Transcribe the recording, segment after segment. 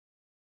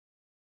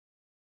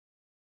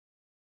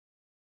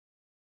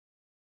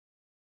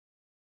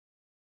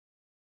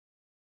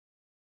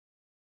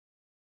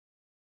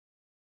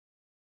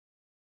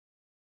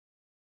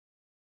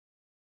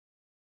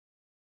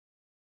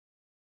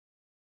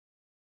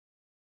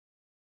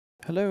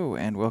Hello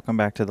and welcome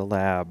back to the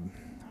lab.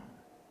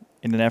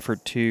 In an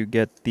effort to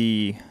get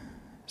the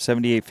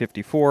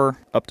 7854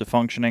 up to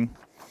functioning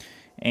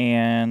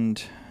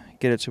and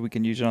get it so we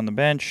can use it on the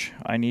bench,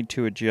 I need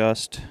to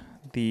adjust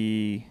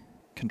the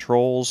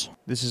controls.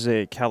 This is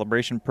a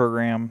calibration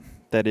program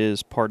that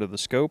is part of the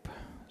scope.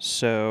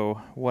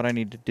 So what I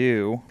need to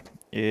do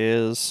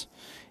is,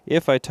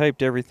 if I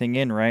typed everything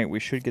in right, we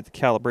should get the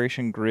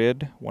calibration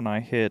grid when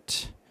I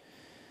hit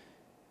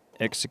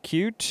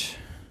execute.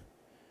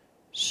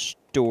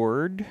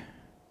 Stored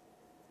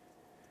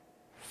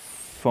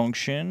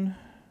function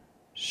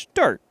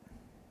start.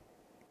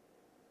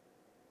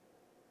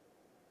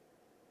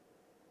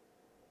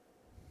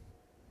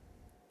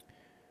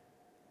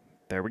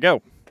 There we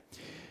go.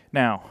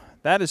 Now,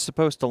 that is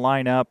supposed to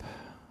line up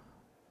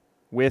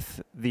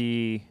with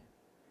the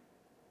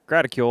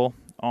graticule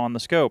on the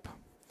scope.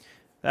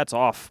 That's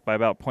off by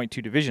about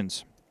 0.2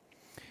 divisions.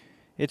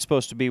 It's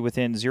supposed to be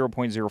within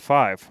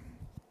 0.05.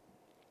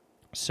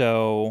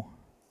 So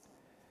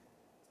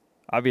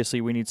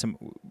obviously we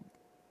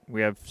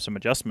have some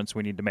adjustments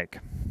we need to make.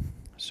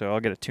 So I'll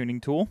get a tuning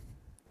tool.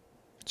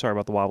 Sorry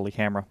about the wobbly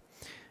camera.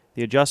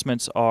 The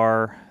adjustments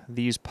are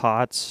these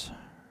pots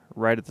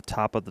right at the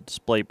top of the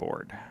display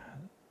board.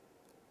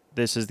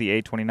 This is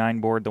the A29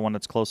 board, the one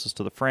that's closest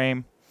to the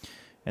frame,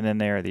 and then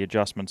there are the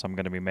adjustments I'm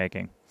going to be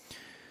making.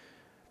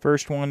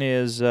 First one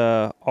is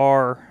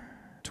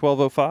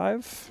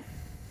R1205,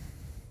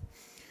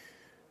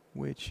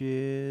 which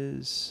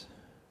is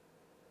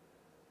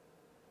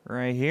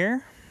right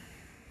here.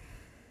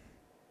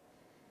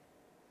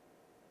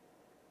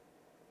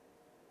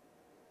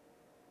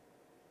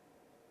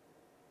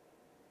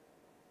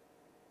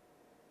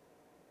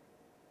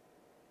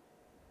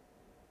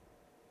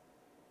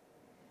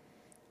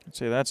 I'd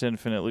say that's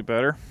infinitely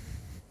better.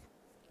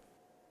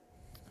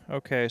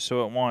 Okay,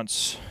 so it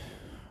wants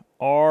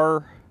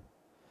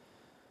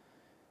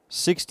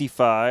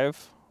R65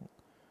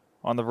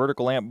 on the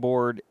vertical lamp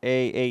board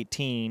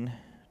A18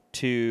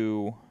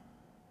 to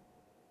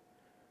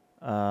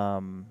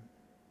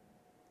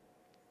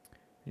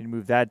you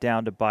move that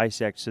down to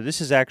bisect. So this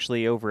is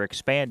actually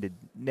overexpanded.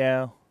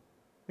 No,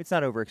 it's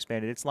not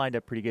overexpanded. It's lined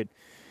up pretty good.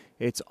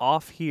 It's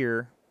off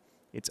here.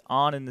 It's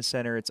on in the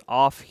center. It's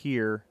off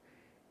here.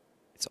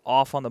 It's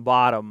off on the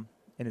bottom,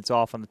 and it's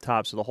off on the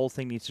top. So the whole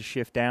thing needs to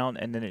shift down,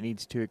 and then it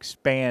needs to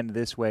expand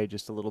this way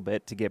just a little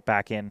bit to get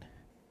back in.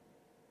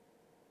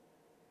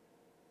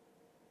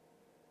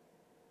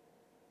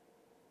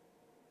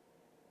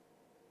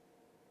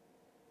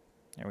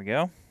 There we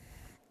go.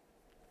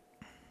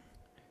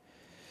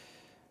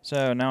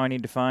 So now I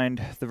need to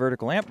find the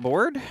vertical lamp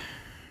board.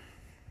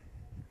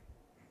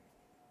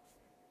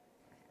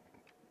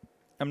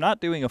 I'm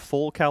not doing a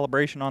full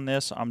calibration on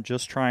this. I'm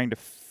just trying to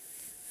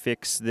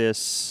fix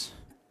this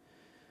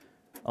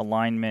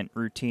alignment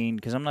routine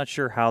because I'm not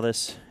sure how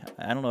this,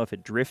 I don't know if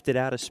it drifted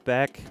out of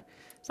spec.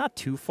 It's not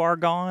too far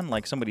gone,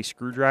 like somebody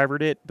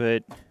screwdrivered it,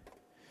 but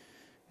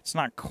it's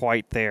not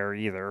quite there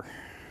either.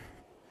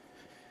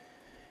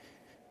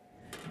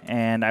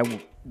 And I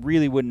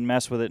really wouldn't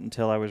mess with it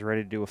until I was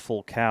ready to do a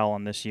full cal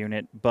on this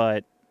unit,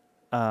 but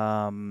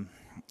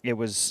it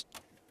was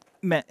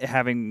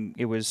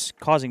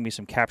causing me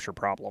some capture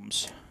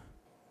problems.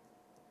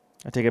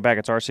 I take it back,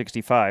 it's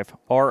R65.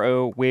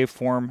 RO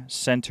waveform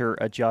center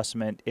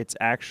adjustment. It's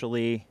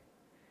actually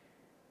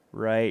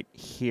right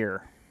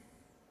here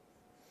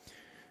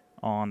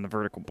on the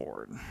vertical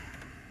board.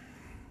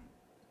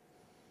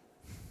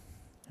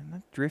 And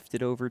that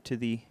drifted over to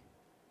the,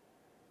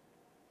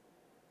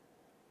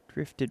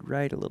 drifted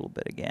right a little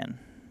bit again.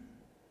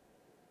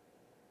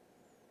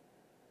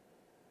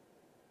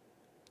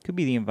 Could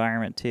be the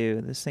environment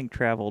too. This thing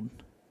traveled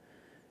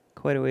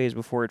quite a ways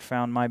before it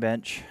found my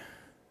bench.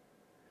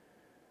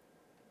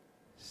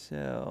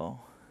 So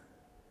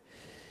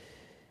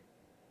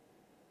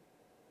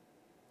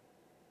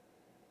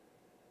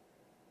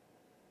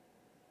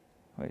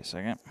wait a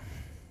second.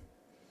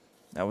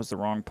 That was the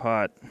wrong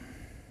pot.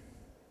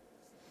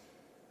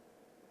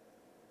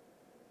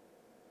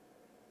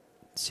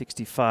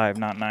 $65,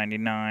 not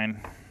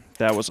 $99.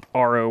 That was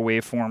RO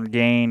waveform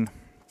gain.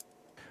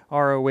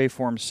 RO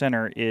waveform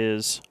center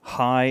is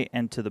high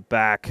and to the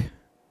back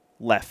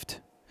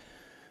left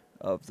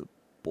of the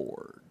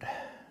board.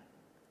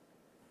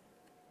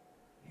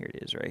 Here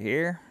it is right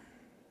here.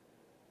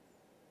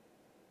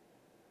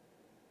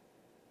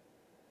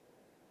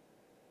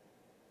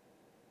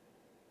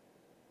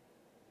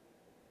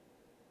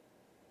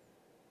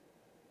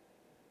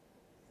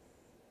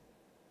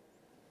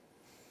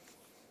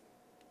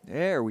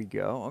 There we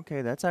go.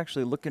 Okay, that's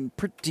actually looking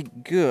pretty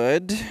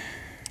good.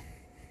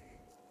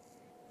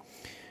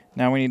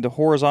 Now we need the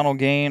horizontal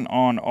gain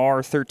on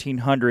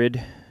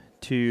R1300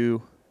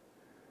 to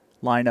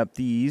line up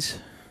these.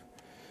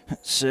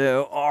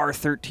 So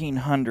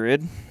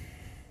R1300.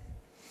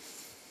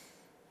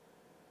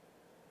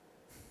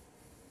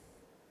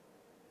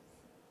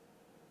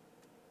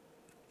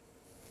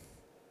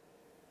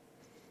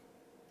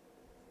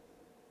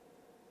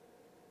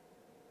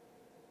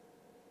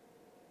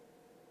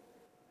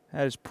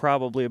 That is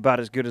probably about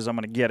as good as I'm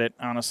going to get it,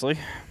 honestly.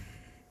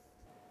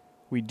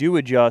 We do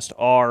adjust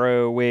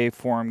RO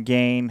waveform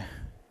gain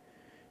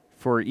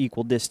for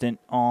equal distant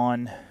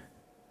on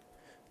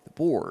the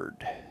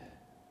board.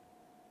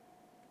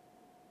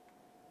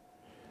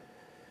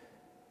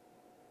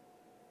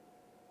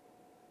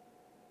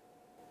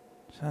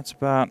 So that's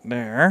about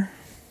there.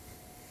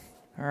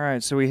 All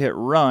right, so we hit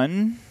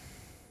run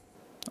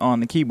on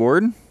the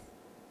keyboard.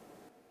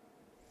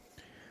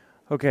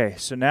 Okay,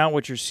 so now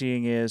what you're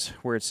seeing is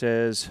where it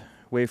says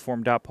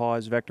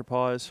waveform.pause, vector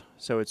pause.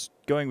 So it's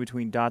going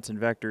between dots and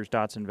vectors,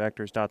 dots and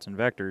vectors, dots and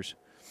vectors.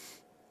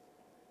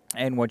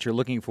 And what you're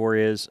looking for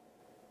is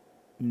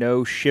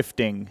no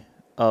shifting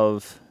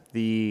of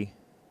the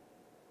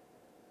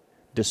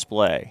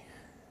display.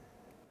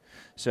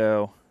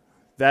 So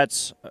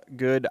that's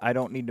good. I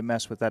don't need to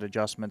mess with that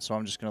adjustment, so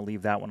I'm just going to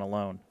leave that one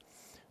alone.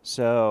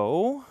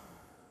 So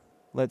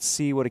let's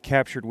see what a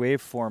captured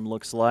waveform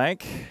looks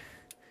like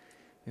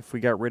if we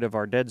got rid of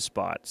our dead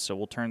spot. So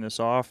we'll turn this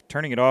off.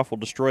 Turning it off will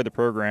destroy the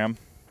program.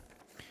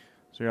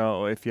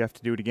 So if you have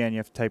to do it again, you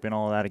have to type in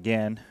all of that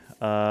again.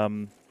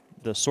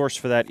 The source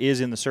for that is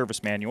in the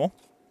service manual.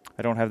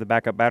 I don't have the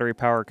backup battery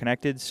power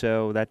connected,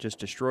 so that just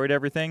destroyed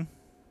everything.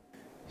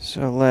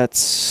 So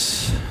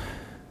let's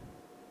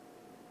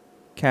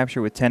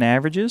capture with 10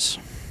 averages.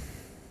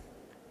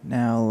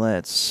 Now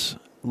let's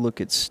look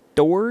at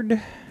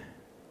stored.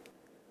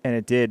 And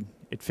it did.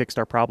 It fixed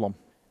our problem.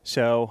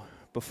 So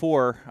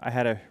before, I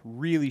had a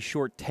really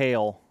short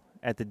tail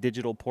at the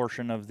digital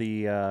portion of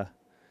the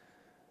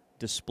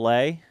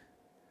display.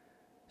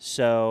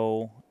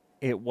 So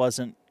it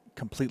wasn't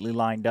completely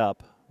lined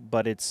up,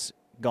 but it's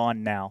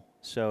gone now.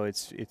 So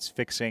it's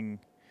fixing.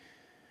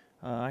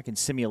 I can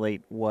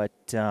simulate what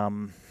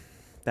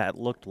that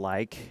looked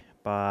like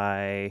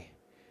by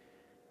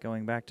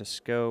going back to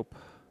scope,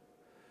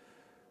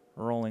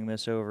 rolling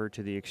this over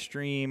to the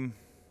extreme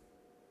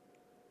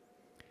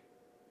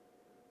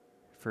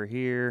for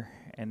here,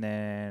 and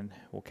then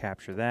we'll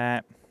capture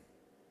that.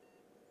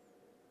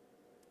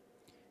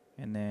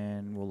 And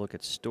then we'll look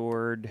at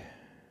stored.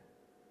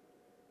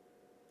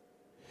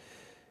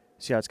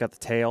 See how it's got the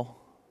tail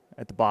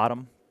at the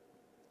bottom?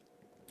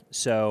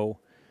 So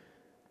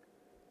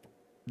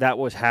that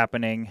was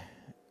happening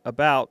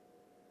about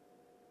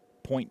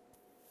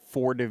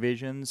 0.4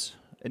 divisions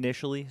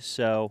initially.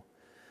 So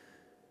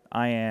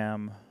I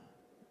am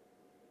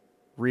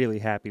really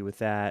happy with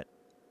that.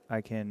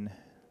 I can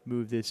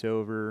move this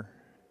over,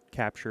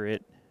 capture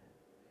it,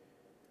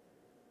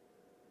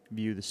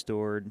 view the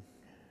stored.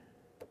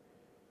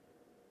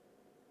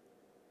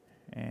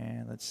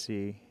 And let's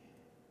see.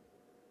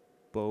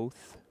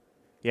 Both.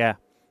 Yeah,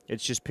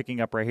 it's just picking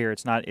up right here.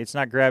 It's not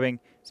grabbing,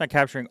 it's not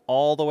capturing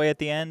all the way at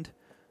the end,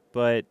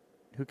 but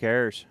who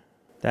cares?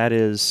 That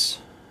is,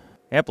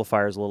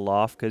 amplifier's a little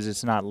off because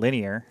it's not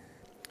linear.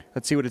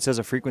 Let's see what it says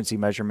a frequency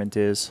measurement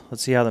is.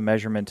 Let's see how the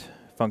measurement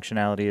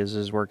functionality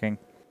is working.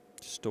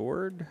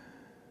 Stored.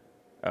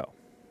 Oh.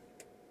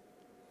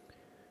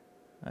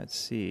 Let's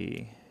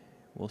see.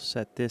 We'll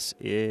set this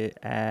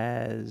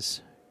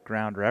as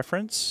ground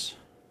reference.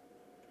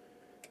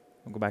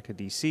 We'll go back to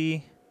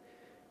DC.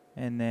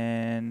 And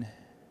then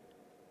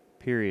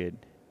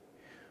period.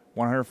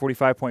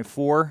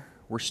 145.4.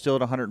 We're still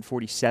at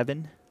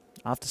 147.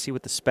 I'll have to see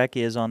what the spec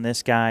is on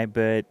this guy,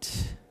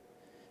 but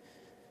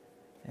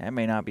that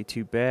may not be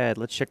too bad.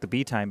 Let's check the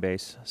B time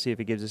base. See if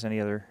it gives us any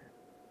other.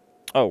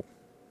 Oh.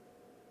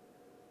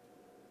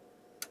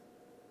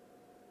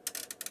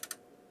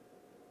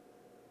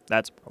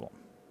 That's a problem.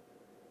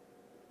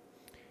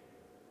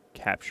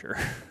 Capture.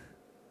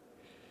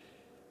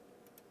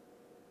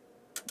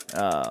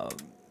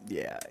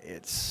 Yeah,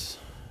 it's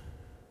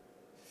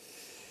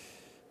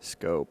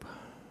scope,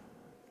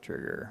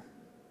 trigger,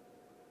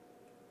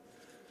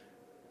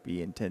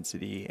 B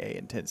intensity, A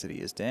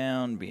intensity is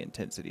down, B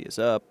intensity is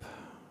up.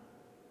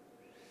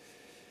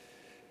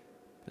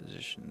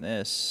 Position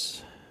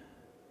this,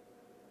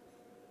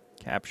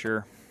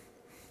 capture,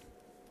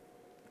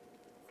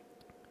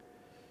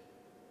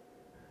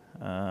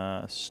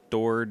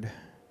 stored,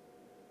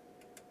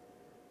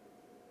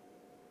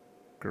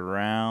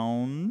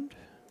 ground.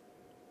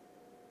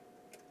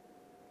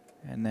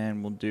 And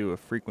then we'll do a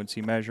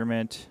frequency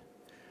measurement,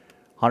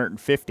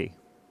 150.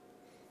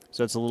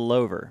 So it's a little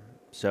over.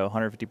 So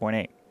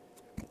 150.8.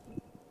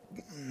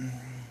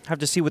 Have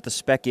to see what the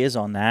spec is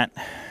on that.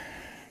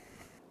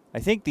 I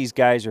think these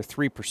guys are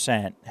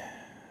 3%.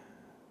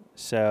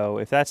 So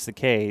if that's the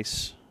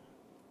case,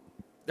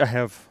 I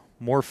have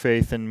more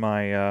faith in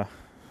my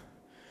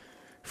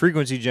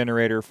frequency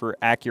generator for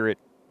accurate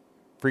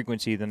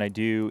frequency than I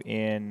do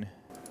in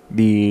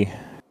the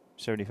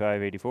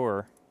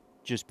 7584.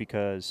 Just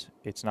because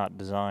it's not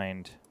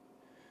designed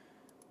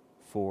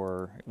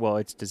for, well,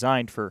 it's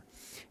designed for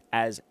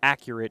as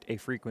accurate a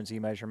frequency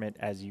measurement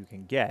as you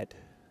can get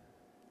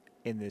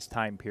in this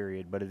time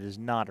period, but it is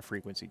not a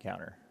frequency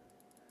counter.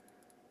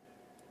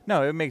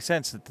 No, it makes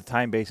sense that the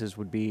time bases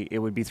would be, it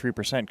would be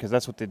 3% because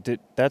that's what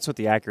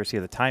the accuracy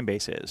of the time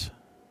base is.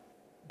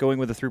 going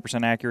with the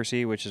 3%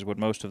 accuracy, which is what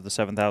most of the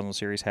 7000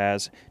 series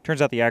has.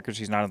 Turns out the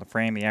accuracy is not in the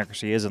frame. The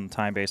accuracy is in the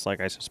time base, like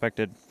I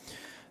suspected.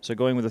 So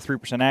going with the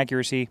 3%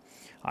 accuracy,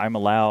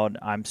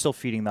 I'm still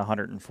feeding the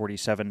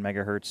 147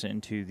 megahertz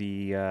into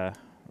the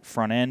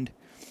front end.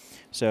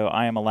 So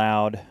I am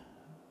allowed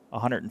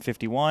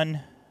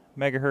 151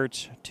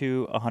 megahertz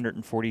to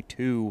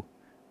 142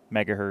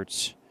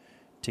 megahertz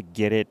to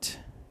get it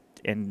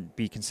and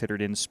be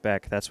considered in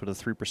spec. That's with a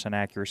 3%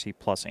 accuracy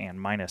plus and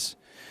minus.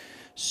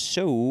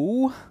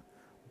 So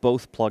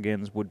both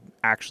plugins would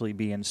actually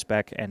be in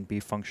spec and be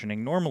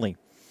functioning normally,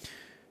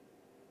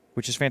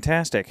 which is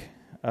fantastic.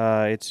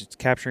 It's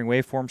capturing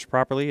waveforms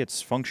properly.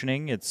 It's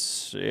functioning.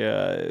 It's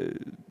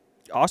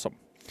awesome.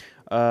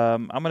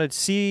 I'm going to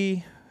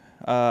see...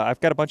 I've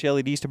got a bunch of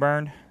LEDs to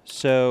burn,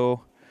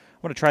 so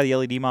I'm going to try the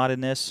LED mod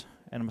in this,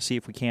 and I'm going to see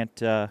if we can't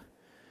do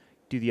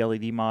the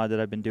LED mod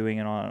that I've been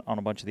doing on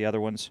a bunch of the other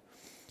ones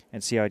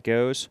and see how it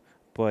goes.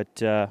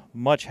 But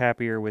much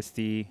happier with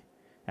the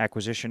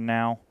acquisition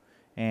now,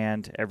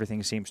 and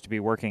everything seems to be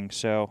working.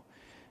 So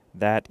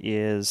that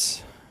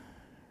is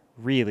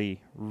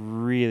really,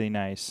 really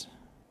nice.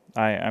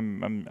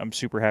 I'm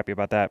super happy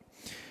about that.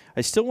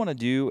 I still want to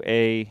do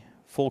a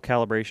full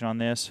calibration on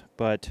this,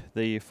 but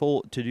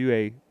to do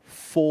a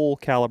full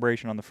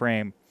calibration on the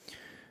frame,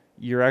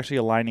 you're actually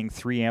aligning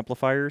 3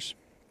 amplifiers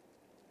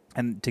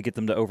and to get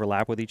them to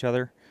overlap with each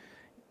other.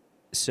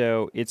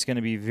 So it's going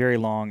to be very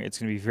long. It's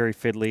going to be very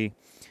fiddly.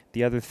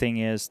 The other thing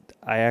is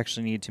I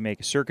actually need to make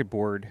a circuit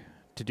board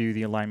to do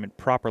the alignment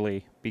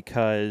properly,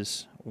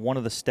 because one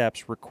of the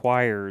steps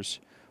requires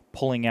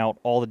pulling out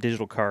all the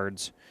digital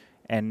cards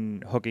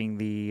and hooking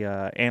the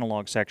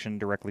analog section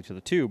directly to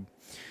the tube.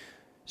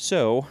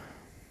 So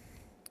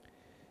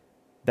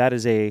that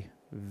is a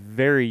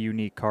very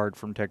unique card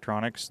from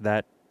Tektronix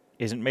that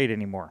isn't made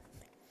anymore.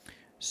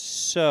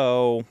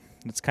 So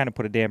let's kind of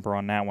put a damper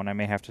on that one. I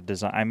may have to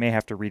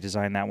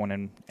redesign that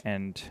one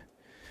and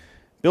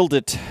build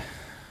it.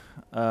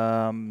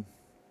 There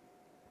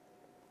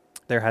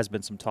has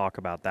been some talk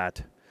about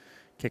that,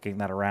 kicking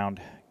that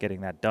around,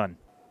 getting that done.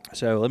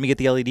 So let me get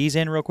the LEDs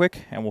in real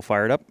quick, and we'll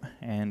fire it up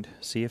and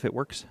see if it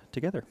works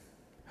together.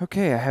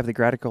 Okay, I have the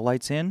Gradical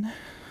lights in.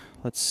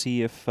 Let's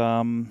see if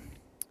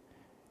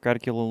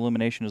Gradical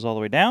illumination is all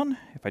the way down.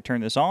 If I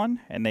turn this on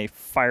and they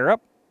fire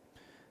up,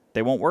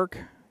 they won't work.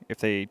 If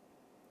they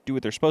do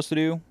what they're supposed to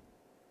do,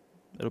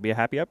 it'll be a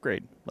happy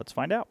upgrade. Let's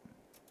find out.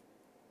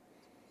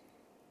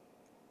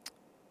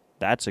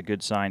 That's a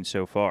good sign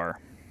so far.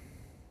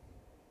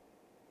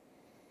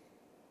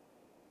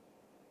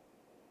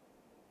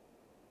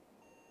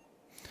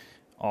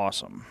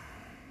 Awesome.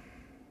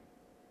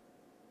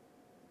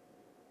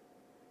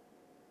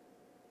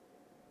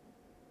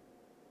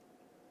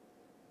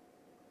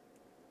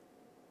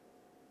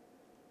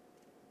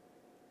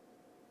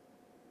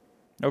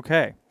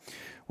 Okay.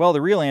 Well,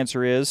 the real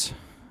answer is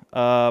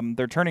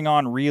they're turning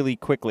on really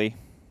quickly,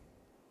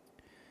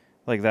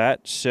 like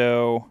that,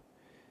 so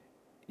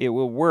it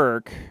will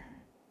work.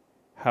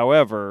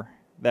 However,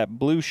 that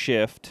blue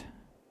shift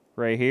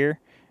right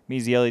here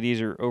means the LEDs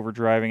are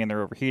overdriving and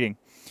they're overheating.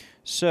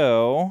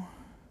 So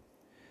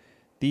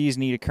these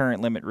need a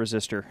current limit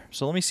resistor.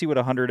 So let me see what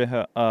a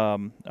 100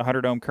 ohm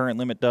current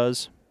limit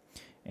does,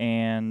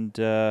 and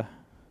we'll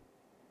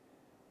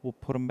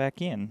put them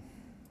back in.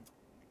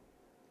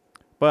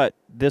 But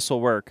this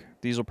will work.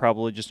 These will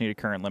probably just need a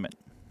current limit.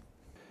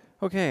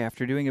 Okay,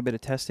 after doing a bit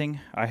of testing,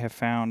 I have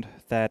found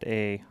that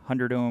a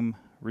 100 ohm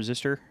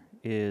resistor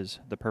is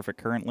the perfect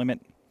current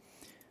limit.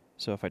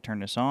 So if I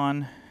turn this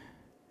on,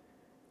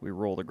 we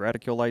roll the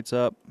Gradical lights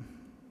up.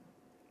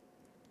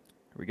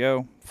 Here we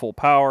go, full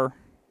power.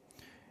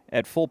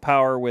 At full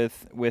power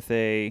with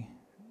a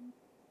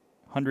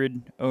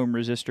 100 ohm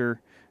resistor,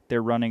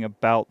 they're running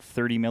about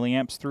 30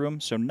 milliamps through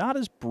them. So not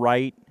as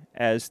bright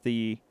as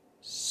the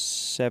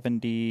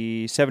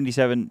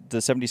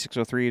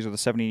 7603s or the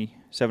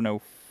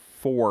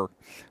 7704,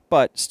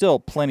 but still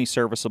plenty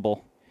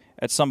serviceable.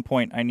 At some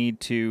point I need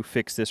to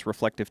fix this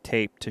reflective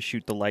tape to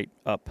shoot the light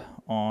up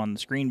on the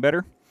screen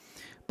better,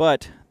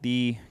 but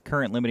the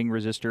current limiting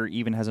resistor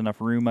even has enough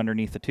room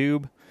underneath the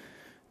tube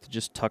to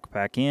just tuck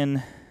back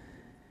in.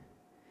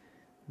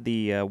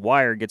 The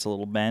wire gets a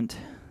little bent.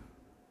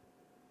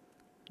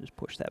 Just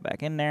push that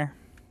back in there.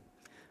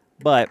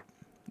 But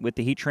with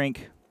the heat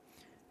shrink,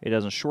 it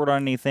doesn't short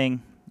on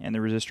anything, and the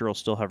resistor will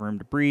still have room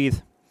to breathe.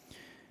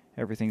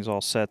 Everything's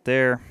all set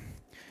there.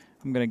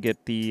 I'm going to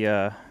get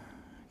the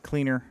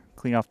clean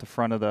off the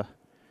front of the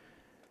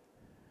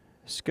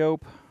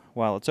scope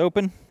while it's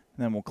open. And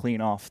then we'll clean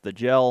off the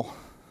gel,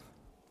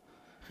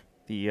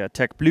 the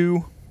Tech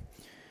Blue,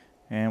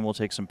 and we'll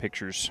take some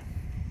pictures.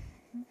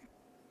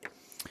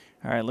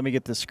 All right, let me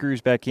get the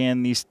screws back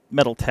in. These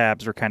metal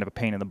tabs are kind of a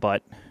pain in the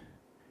butt,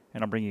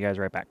 and I'll bring you guys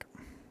right back.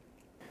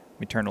 Let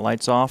me turn the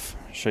lights off,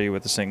 show you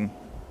what this thing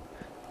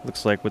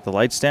looks like with the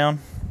lights down.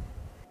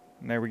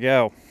 And there we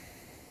go.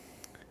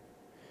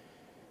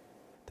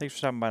 Thanks for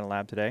stopping by the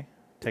lab today,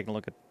 taking a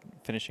look at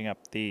touching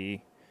up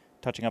the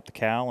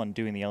cal and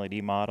doing the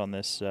LED mod on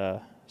this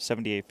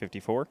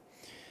 7854.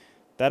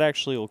 that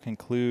actually will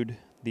conclude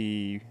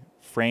the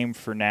frame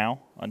for now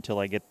until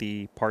I get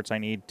the parts I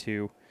need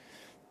to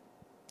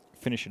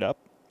finish it up.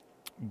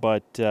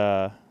 But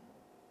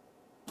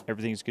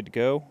everything's good to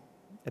go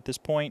at this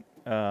point.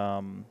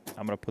 I'm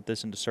going to put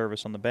this into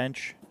service on the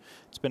bench.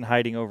 It's been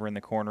hiding over in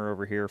the corner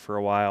over here for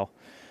a while,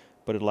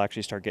 but it'll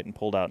actually start getting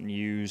pulled out and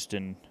used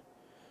and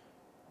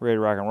ready to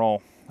rock and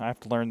roll. I have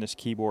to learn this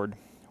keyboard.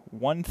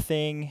 One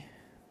thing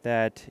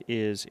that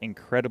is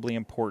incredibly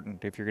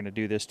important if you're going to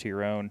do this to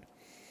your own,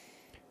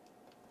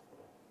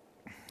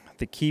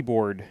 the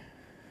keyboard,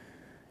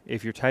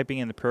 if you're typing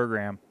in the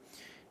program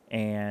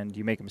and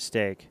you make a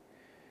mistake,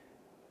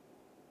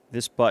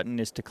 this button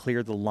is to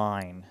clear the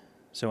line.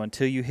 So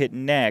until you hit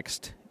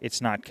next,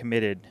 it's not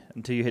committed.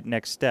 Until you hit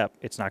next step,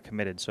 it's not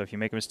committed. So if you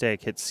make a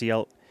mistake, hit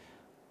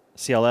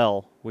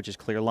CLL, which is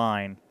clear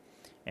line,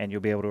 and you'll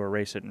be able to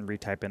erase it and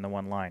retype in the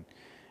one line.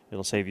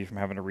 It'll save you from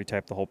having to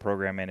retype the whole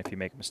program in if you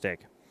make a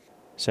mistake.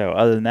 So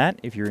other than that,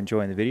 if you're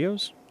enjoying the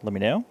videos, let me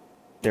know.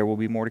 There will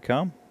be more to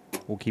come.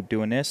 We'll keep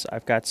doing this.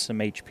 I've got some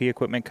HP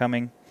equipment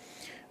coming.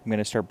 I'm going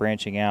to start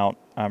branching out.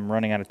 I'm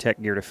running out of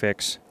tech gear to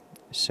fix.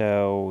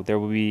 So there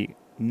will be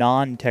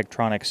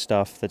non-Tektronix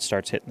stuff that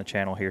starts hitting the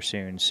channel here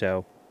soon.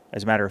 So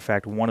as a matter of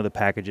fact, one of the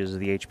packages of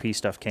the HP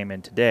stuff came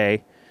in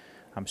today.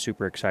 I'm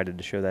super excited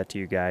to show that to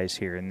you guys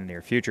here in the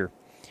near future.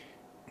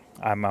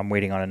 I'm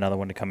waiting on another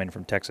one to come in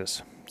from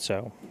Texas.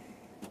 So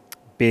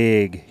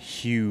big,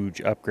 huge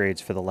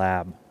upgrades for the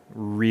lab.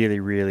 Really,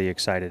 really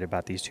excited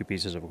about these two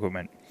pieces of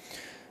equipment.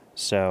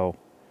 So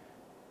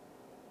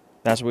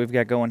that's what we've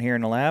got going here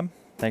in the lab.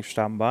 Thanks for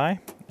stopping by,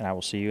 and I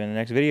will see you in the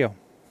next video.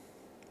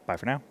 Bye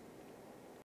for now.